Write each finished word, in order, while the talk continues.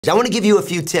I want to give you a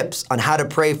few tips on how to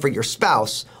pray for your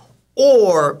spouse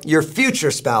or your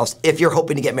future spouse if you're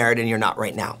hoping to get married and you're not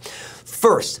right now.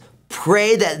 First,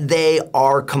 pray that they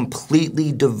are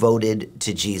completely devoted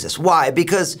to Jesus. Why?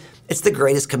 Because it's the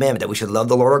greatest commandment that we should love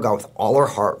the Lord our God with all our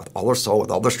heart, with all our soul,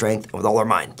 with all our strength, and with all our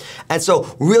mind. And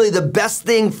so really the best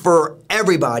thing for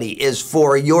everybody is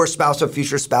for your spouse or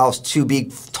future spouse to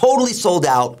be totally sold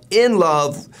out, in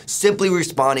love, simply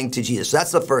responding to Jesus. So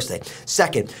that's the first thing.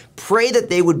 Second, pray that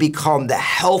they would become the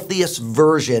healthiest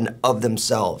version of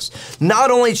themselves.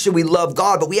 Not only should we love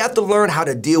God, but we have to learn how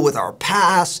to deal with our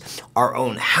past, our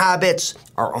own habits,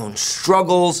 our own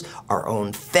struggles, our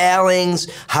own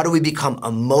failings. How do we become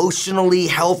emotionally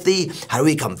healthy? How do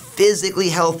we become physically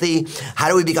healthy? How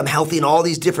do we become healthy in all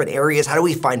these different areas? How do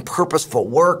we find purposeful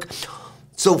work?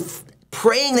 So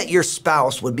praying that your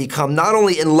spouse would become not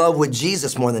only in love with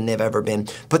Jesus more than they've ever been,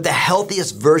 but the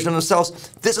healthiest version of themselves.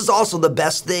 This is also the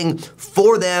best thing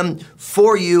for them,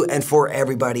 for you, and for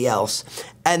everybody else.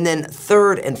 And then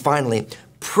third and finally,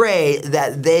 pray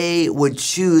that they would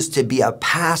choose to be a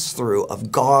pass-through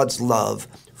of God's love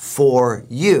for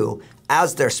you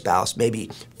as their spouse,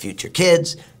 maybe future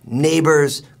kids,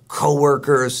 neighbors,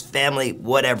 coworkers, family,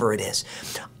 whatever it is.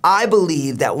 I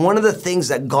believe that one of the things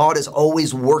that God is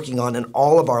always working on in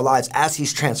all of our lives as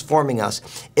He's transforming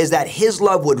us is that His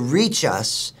love would reach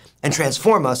us and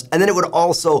transform us, and then it would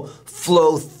also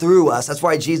flow through us. That's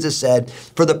why Jesus said,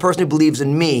 for the person who believes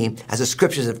in me, as the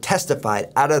scriptures have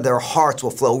testified, out of their hearts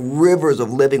will flow rivers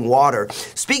of living water.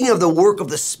 Speaking of the work of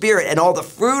the Spirit and all the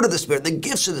fruit of the Spirit, the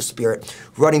gifts of the Spirit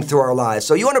running through our lives.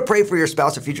 So you want to pray for your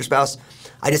spouse or future spouse?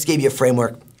 I just gave you a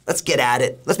framework. Let's get at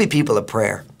it. Let's be people of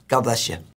prayer. God bless you.